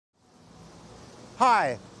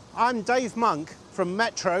Hi, I'm Dave Monk from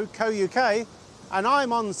Metro Co-UK and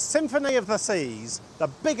I'm on Symphony of the Seas, the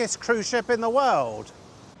biggest cruise ship in the world.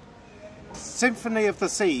 Symphony of the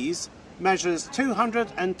Seas measures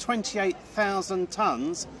 228,000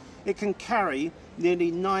 tonnes. It can carry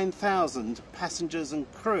nearly 9,000 passengers and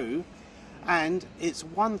crew, and it's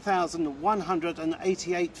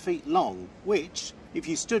 1,188 feet long, which, if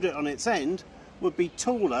you stood it on its end, would be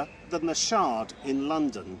taller than the Shard in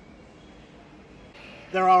London.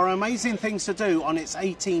 There are amazing things to do on its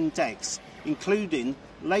 18 decks, including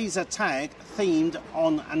laser tag themed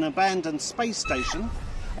on an abandoned space station,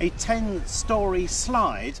 a 10-storey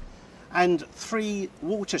slide and 3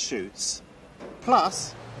 water chutes.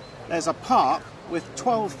 Plus, there's a park with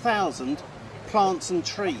 12,000 plants and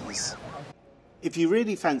trees. If you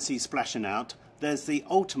really fancy splashing out, there's the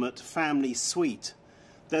ultimate family suite.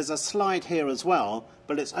 There's a slide here as well,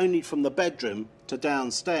 but it's only from the bedroom to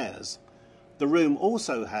downstairs. The room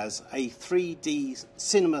also has a 3D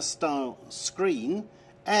cinema-style screen,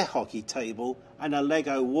 air hockey table and a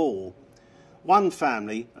Lego wall. One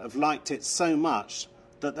family have liked it so much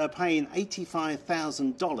that they're paying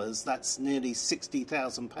 $85,000, that's nearly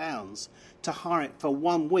 £60,000, to hire it for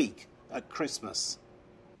 1 week at Christmas.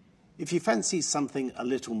 If you fancy something a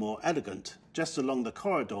little more elegant, just along the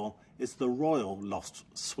corridor is the Royal Loft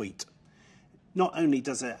Suite. Not only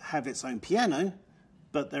does it have its own piano,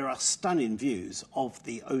 but there are stunning views of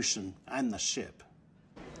the ocean and the ship.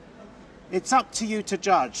 It's up to you to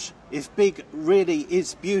judge if big really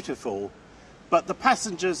is beautiful, but the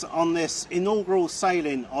passengers on this inaugural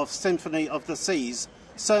sailing of Symphony of the Seas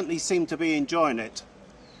certainly seem to be enjoying it.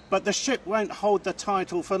 But the ship won't hold the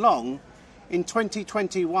title for long. In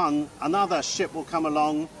 2021, another ship will come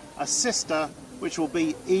along, a sister, which will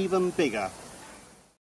be even bigger.